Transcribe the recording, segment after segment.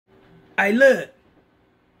Hey, look.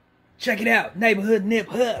 Check it out. Neighborhood Nip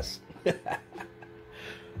Hus.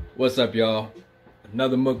 What's up, y'all?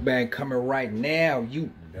 Another mukbang coming right now.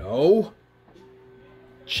 You know.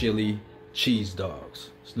 Chili cheese dogs.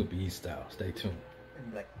 Snoopy style. Stay tuned.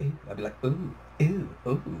 I'll be like, ooh, ooh,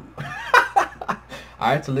 ooh.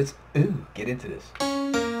 Alright, so let's get into this.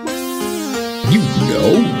 You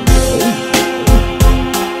know.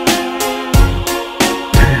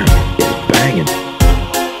 Damn, banging.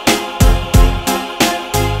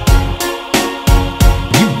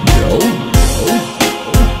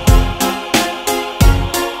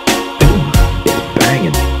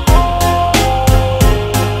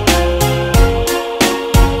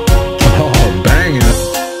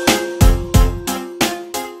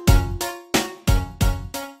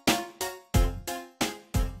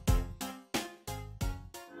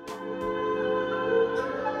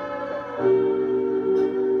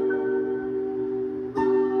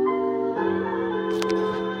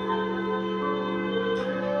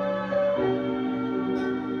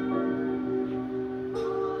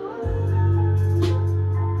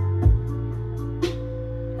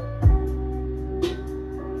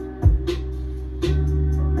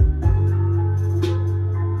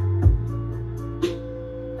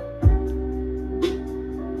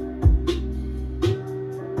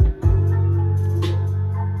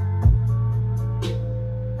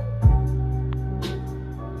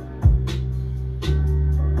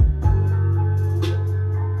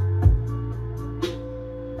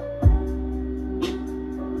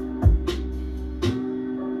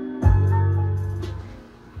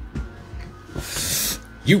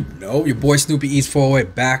 You know, your boy Snoopy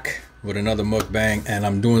 408 back with another mukbang, and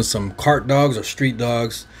I'm doing some cart dogs or street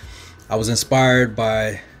dogs. I was inspired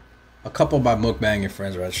by a couple of my mukbanging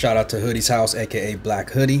friends, right? Shout out to Hoodie's House, aka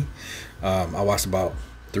Black Hoodie. I watched about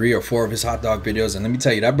 3 or 4 of his hot dog videos, and let me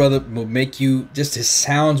tell you, that brother will make you, just his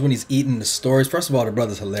sounds when he's eating, the stories. First of all, the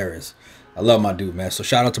brother's hilarious. I love my dude, man. So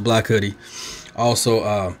shout out to Black Hoodie. Also,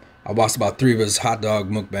 I watched about 3 of his hot dog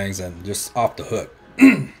mukbangs and just off the hook.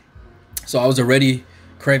 So I was already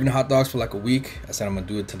craving hot dogs for like a week. I said I'm gonna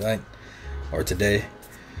do it tonight or today,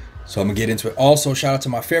 so I'm gonna get into it. Also, shout out to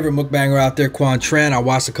my favorite mukbanger out there, Antionne. I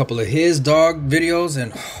watched a couple of his dog videos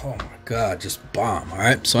and oh my god, just bomb. All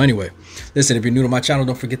right, so anyway, listen, if you're new to my channel,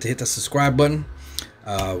 don't forget to hit the subscribe button.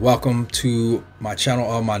 Welcome to my channel,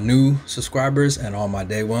 all my new subscribers and all my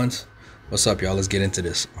day ones. What's up, y'all? Let's get into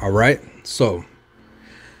this. All right, so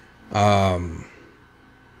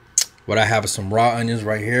what I have is some raw onions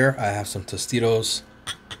right here. I have some Tostitos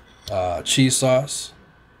cheese sauce.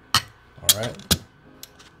 All right,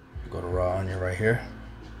 go to raw onion right here,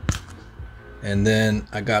 and then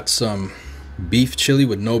I got some beef chili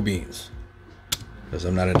with no beans because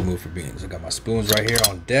I'm not in the mood for beans. I got my spoons right here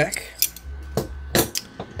on deck,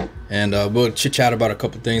 and we'll chit chat about a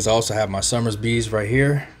couple things. I also have my Summer's Bees right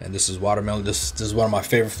here, and this is watermelon. This is one of my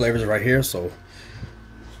favorite flavors right here, so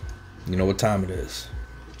you know what time it is.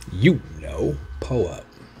 You know, pull up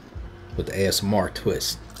with the ASMR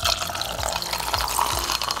twist.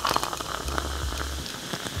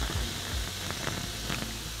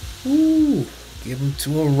 Ooh, give him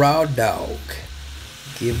to a raw dog.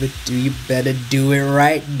 Give it to you, better do it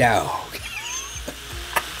right, dog.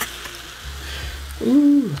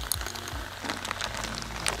 Ooh.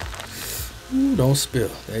 Ooh, don't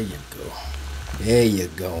spill. There you go. There you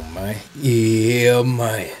go, man. Yeah,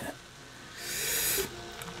 man.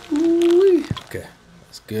 Ooh. Okay,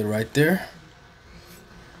 that's good right there.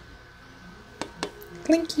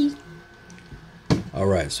 Clinky. All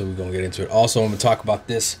right, so we're gonna get into it. Also, I'm gonna talk about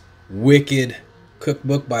this wicked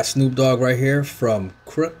cookbook by Snoop Dogg right here, From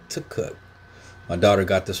Crook to Cook. My daughter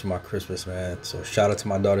got this for my Christmas, man. So shout out to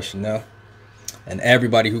my daughter Chanel and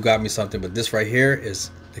everybody who got me something. But this right here is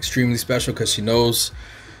extremely special because she knows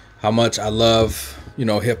how much I love, you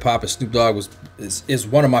know, hip hop. And Snoop Dogg is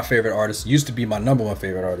one of my favorite artists. Used to be my #1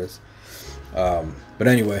 favorite artist. But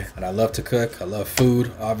anyway, and I love to cook. I love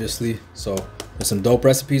food, obviously. So there's some dope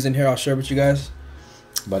recipes in here I'll share with you guys.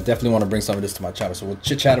 But I definitely want to bring some of this to my channel. So we'll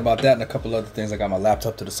chit chat about that and a couple other things. I got my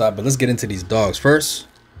laptop to the side. But let's get into these dogs. First,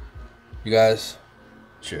 you guys,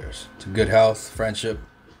 cheers to good health, friendship,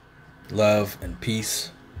 love, and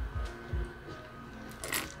peace.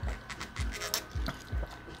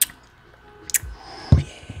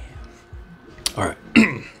 All right.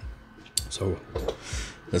 So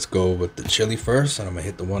let's go with the chili first. And I'm going to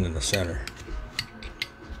hit the one in the center.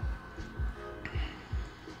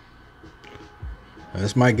 Now,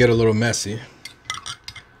 this might get a little messy,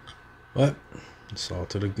 but it's all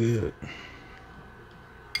to the good.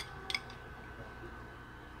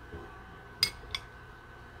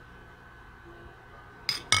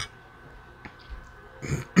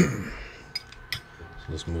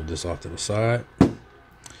 Let's move this off to the side.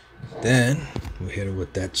 Then we'll hit it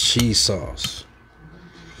with that cheese sauce.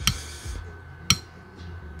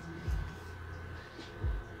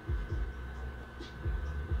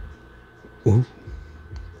 Ooh.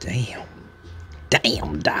 Damn.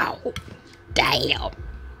 Damn, dog. Damn.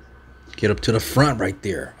 Get up to the front right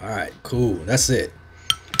there. All right, cool. That's it.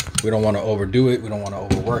 We don't want to overdo it. We don't want to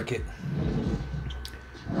overwork it.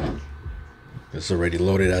 It's already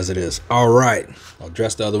loaded as it is. All right. I'll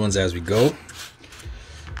dress the other ones as we go.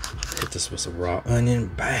 Hit this with some raw onion.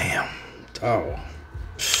 Bam. Oh.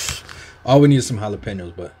 All we need is some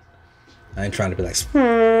jalapenos, but I ain't trying to be like...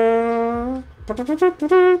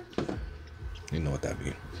 You know what that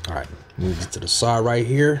means. All right. Move it to the side right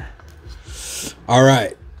here. All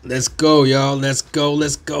right. Let's go, y'all. Let's go.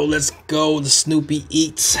 Let's go. Let's go. The Snoopy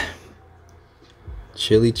Eats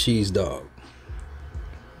chili cheese dog.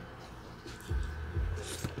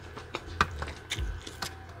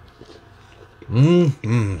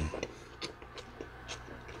 Mm-hmm.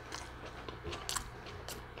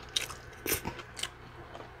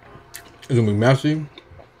 It's gonna be messy.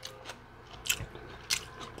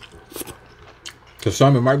 Cause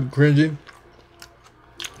some it might be cringy.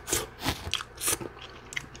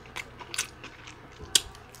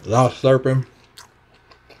 A lot of slurping,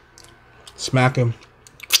 smacking,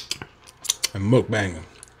 and mukbanging.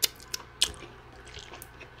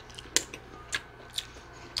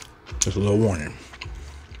 Just a little warning.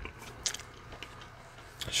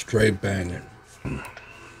 Straight banging.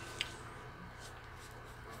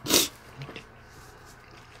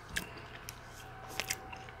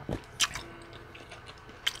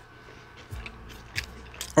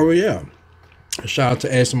 Oh yeah. Shout out to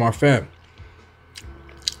ASMR Fab.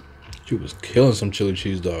 She was killing some chili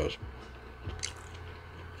cheese dogs.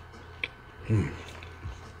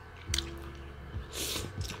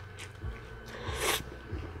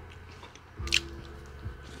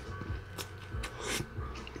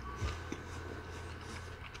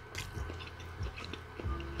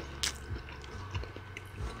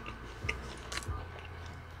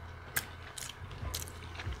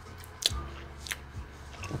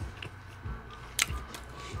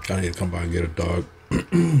 I need to come by and get a dog.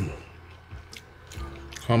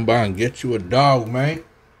 Come by and get you a dog, man.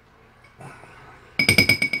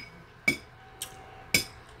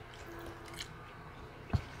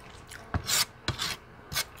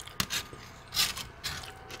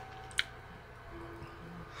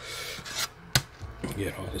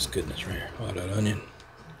 Get all this goodness right here. All that onion.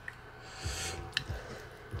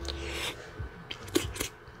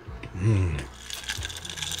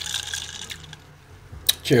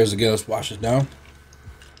 Cheers again. Let's wash it down.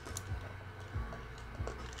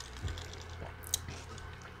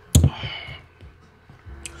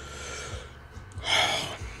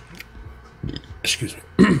 Excuse me.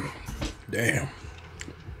 Damn.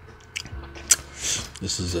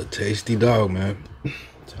 This is a tasty dog, man. I'm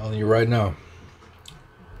telling you right now.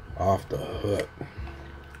 Off the hook.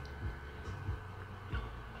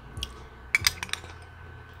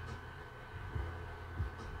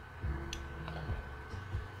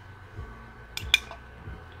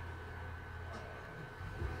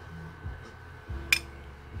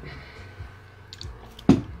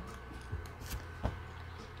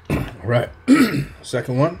 All right.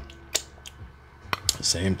 Second one.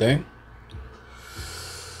 Same thing.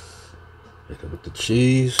 Hit it with the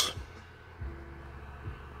cheese.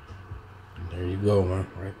 There you go, man.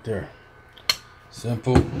 Right there.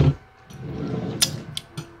 Simple.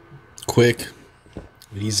 Quick.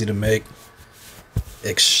 Easy to make.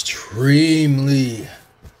 Extremely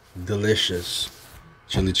delicious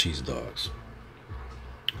chili cheese dogs.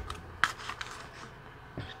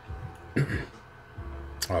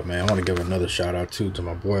 Oh man, I want to give another shout out too to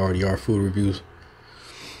my boy RDR Food Reviews.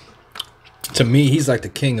 To me, he's like the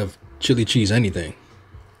king of chili cheese anything.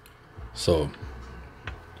 So,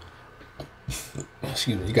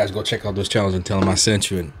 excuse me, you guys go check out those channels and tell him I sent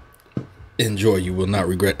you and enjoy. You will not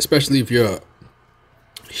regret, especially if you're a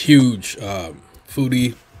huge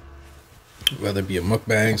foodie, whether it be a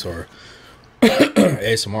mukbangs or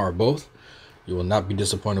ASMR or both. You will not be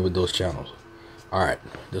disappointed with those channels. All right,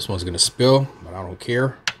 this one's gonna spill, but I don't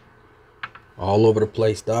care. All over the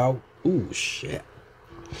place, dog. Ooh, shit.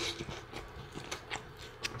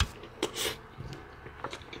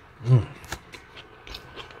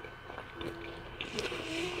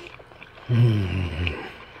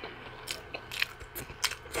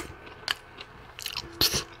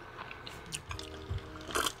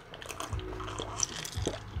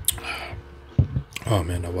 Oh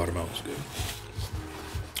man, that watermelon's good.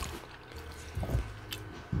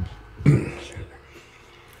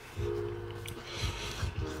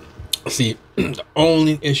 See, the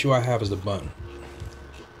only issue I have is the bun.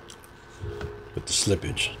 With the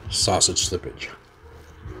slippage. Sausage slippage.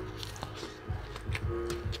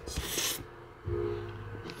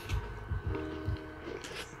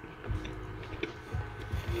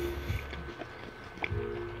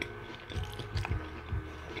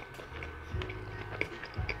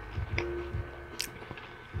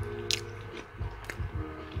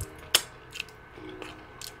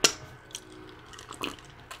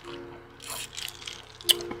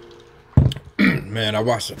 Man, I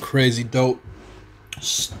watched a crazy dope,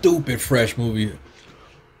 stupid fresh movie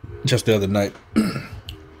just the other night.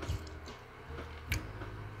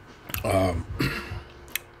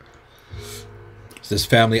 It's this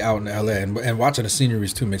family out in LA, and watching the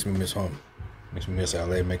sceneries too makes me miss home. Makes me miss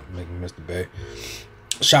LA, make me miss the Bay.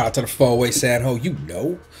 Shout out to the 4-way San Ho, you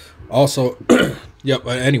know. Also, yep,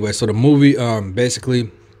 anyway, so the movie,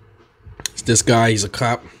 basically, it's this guy, he's a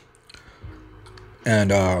cop.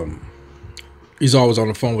 And he's always on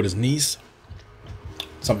the phone with his niece.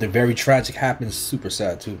 Something very tragic happens, super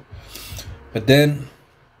sad too. But then,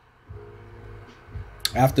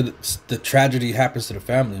 after the tragedy happens to the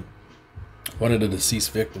family, one of the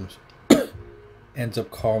deceased victims ends up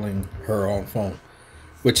calling her on phone,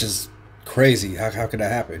 which is crazy. How could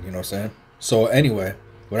that happen? You know what I'm saying? So anyway,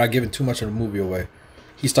 without giving too much of the movie away,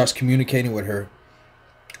 he starts communicating with her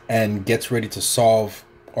and gets ready to solve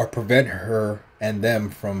or prevent her and them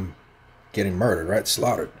from getting murdered, right?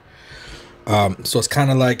 Slaughtered. So it's kind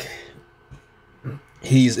of like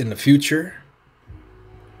he's in the future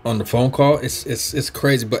on the phone call. It's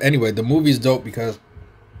crazy. But anyway, the movie's dope because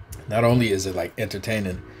not only is it like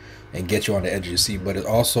entertaining and get you on the edge of your seat, but it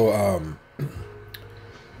also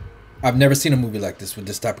I've never seen a movie like this with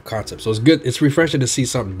this type of concept. So it's good. It's refreshing to see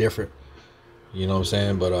something different. You know what I'm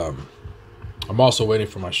saying? But I'm also waiting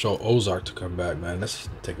for my show Ozark to come back, man. That's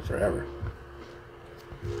taking forever.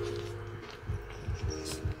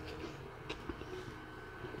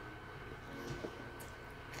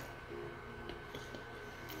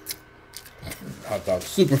 Hot dog,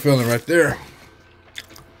 super feeling right there.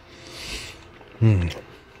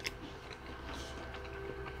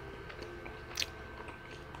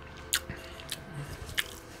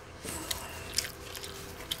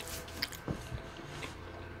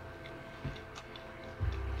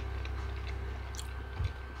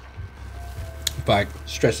 If I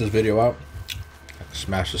stretch this video out, I can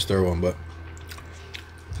smash this third one, but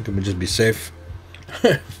I think I'm gonna just be safe.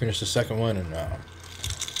 Finish the second one and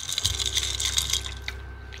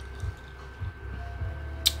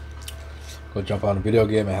go jump on a video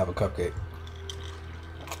game and have a cupcake.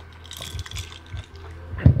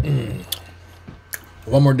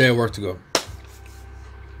 One more day of work to go.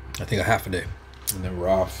 I think a half a day, and then we're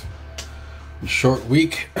off. A short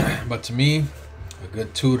week, but to me, a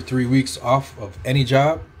good 2 to 3 weeks off of any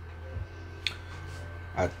job,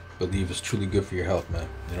 I believe is truly good for your health, man.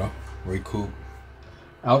 You know, recoup.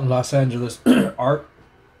 Out in Los Angeles, Art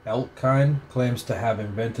Elkind claims to have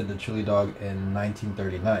invented the chili dog in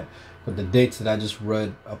 1939, but the dates that I just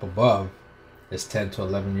read up above is 10 to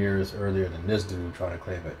 11 years earlier than this dude trying to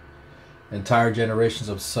claim it. Entire generations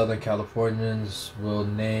of Southern Californians will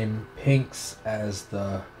name Pink's as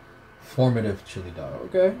the formative chili dog.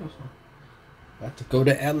 Okay, about to go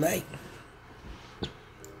to LA.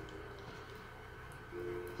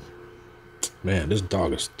 Man, this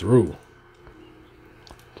dog is through.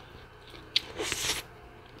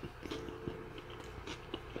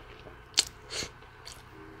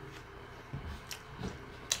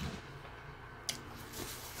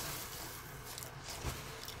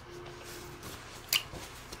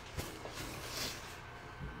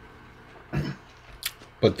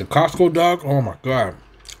 But the Costco dog, oh my God.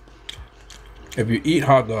 If you eat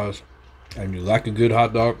hot dogs and you like a good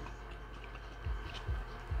hot dog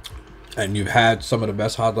and you've had some of the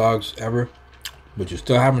best hot dogs ever, but you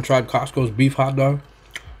still haven't tried Costco's beef hot dog,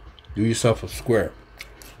 do yourself a square.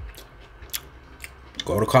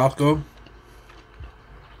 Go to Costco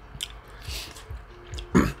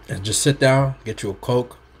and just sit down, get you a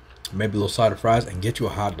Coke, maybe a little side of fries, and get you a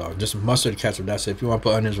hot dog. Just mustard, ketchup, that's it. If you want to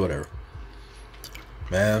put onions, whatever.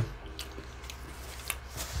 Man,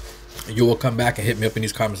 you will come back and hit me up in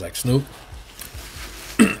these comments like, Snoop,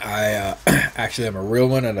 I actually am a real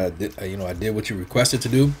one, and I did, I did what you requested to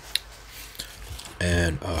do,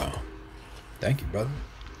 and thank you, brother.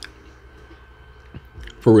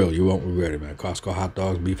 For real, you won't regret it, man. Costco hot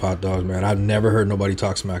dogs, beef hot dogs, man. I've never heard nobody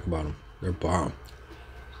talk smack about them. They're bomb.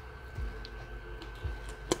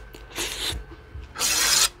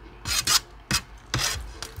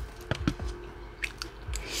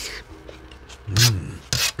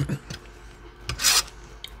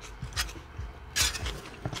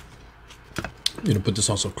 Gonna put this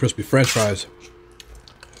on some crispy French fries.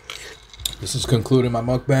 This is concluding my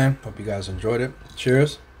mukbang. Hope you guys enjoyed it.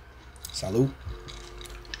 Cheers. Salud.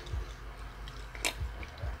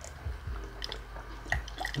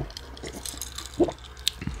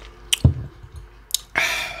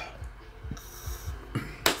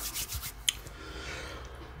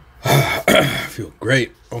 Feel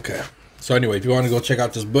great. Okay. So anyway, if you want to go check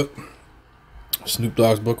out this book, Snoop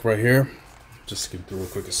Dogg's book right here. Just skim through real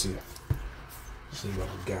quick and see what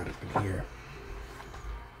we got up in here.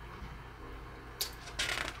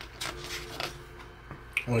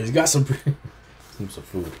 Well, he's got some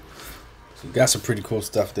food. So you got some pretty cool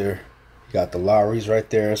stuff there. You got the Lowry's right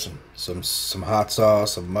there, some hot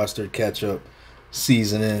sauce, some mustard, ketchup,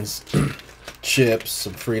 seasonings, chips,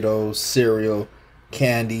 some Fritos, cereal,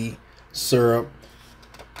 candy, syrup,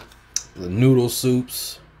 the noodle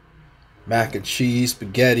soups, mac and cheese,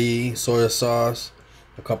 spaghetti, soy sauce,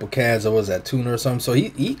 a couple cans of, was that, tuna or something. So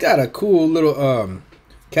he got a cool little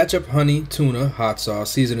ketchup, honey, tuna, hot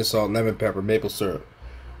sauce, seasoning salt, lemon pepper, maple syrup,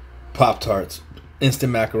 Pop-Tarts,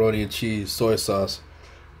 instant macaroni and cheese, soy sauce.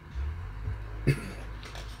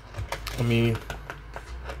 I mean,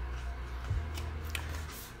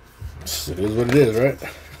 it is what it is, right?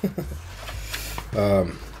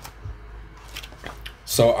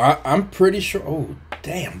 So I'm pretty sure. Oh,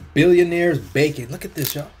 damn. Billionaire's Bacon. Look at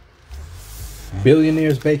this, y'all.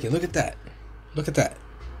 Billionaire's Bacon. Look at that. Look at that.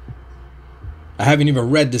 I haven't even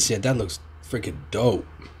read this yet. That looks freaking dope.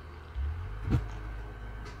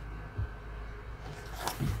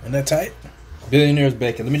 Isn't that tight? Billionaire's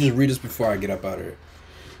Bacon. Let me just read this before I get up out of here.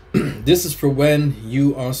 This is for when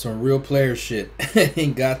you on some real player shit.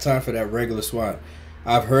 Ain't got time for that regular swine.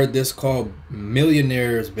 I've heard this called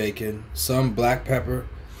Millionaire's Bacon. Some black pepper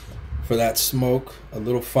for that smoke, a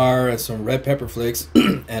little fire, and some red pepper flakes,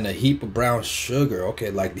 and a heap of brown sugar. Okay,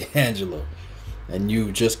 like the Angelo. And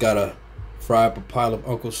you just gotta fry up a pile of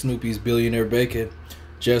Uncle Snoopy's Billionaire Bacon.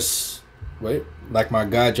 Just, wait, like my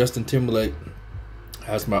guy Justin Timberlake,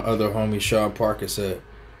 as my other homie Sean Parker said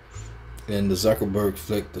in the Zuckerberg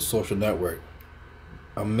flick, The Social Network,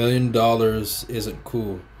 $1 million isn't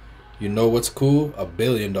cool. You know what's cool? $1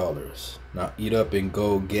 billion. Now eat up and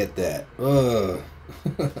go get that. Ugh.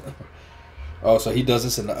 Oh, so he does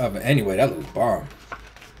this in the oven. Anyway, that looks bomb.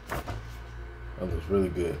 That looks really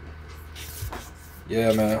good.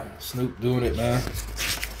 Yeah, man. Snoop doing it, man.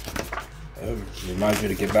 That reminds me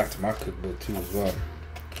to get back to my cookbook too as well.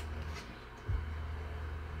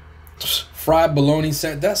 Fried bologna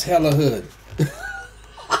set. That's hella hood.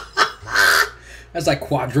 That's like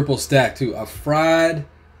quadruple stack too. A fried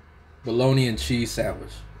bologna and cheese sandwich.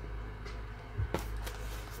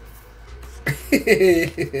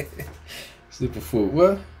 Superfood.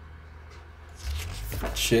 What?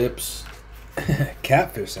 Chips.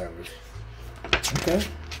 Catfish sandwich. Okay.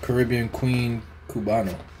 Caribbean Queen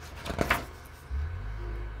Cubano.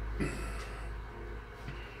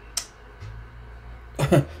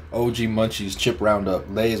 OG Munchies Chip Roundup.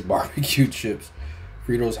 Lay's barbecue chips.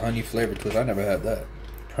 Fritos honey flavored twist. I never had that.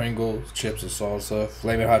 Pringles, chips and salsa.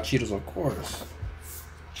 Flaming hot Cheetos, of course.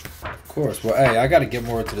 Of course. Well, hey, I gotta get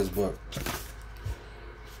more into this book.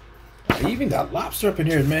 He even got lobster up in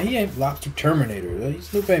here, man. He ain't Lobster Terminator.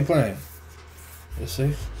 Snoop ain't playing. Let's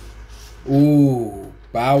see. Ooh,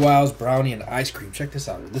 Bow Wow's brownie and ice cream. Check this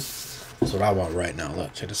out. This is what I want right now.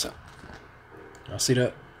 Look, check this out. Y'all see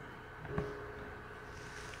that?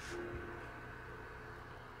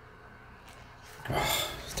 Oh,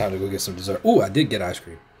 it's time to go get some dessert. Ooh, I did get ice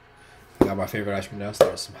cream. I got my favorite ice cream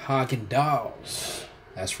downstairs. Some Häagen-Dazs.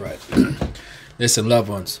 That's right. Listen, loved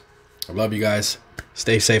ones. I love you guys.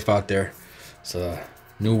 Stay safe out there. It's a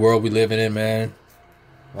new world we living in, man.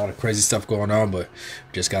 A lot of crazy stuff going on, but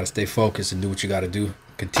you just got to stay focused and do what you got to do.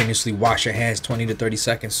 Continuously wash your hands 20 to 30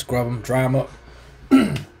 seconds. Scrub them, dry them up.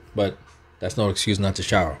 But that's no excuse not to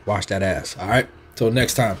shower. Wash that ass, all right? Till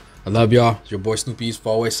next time. I love y'all. It's your boy Snoopy Eats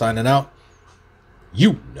always signing out.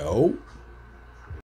 You know.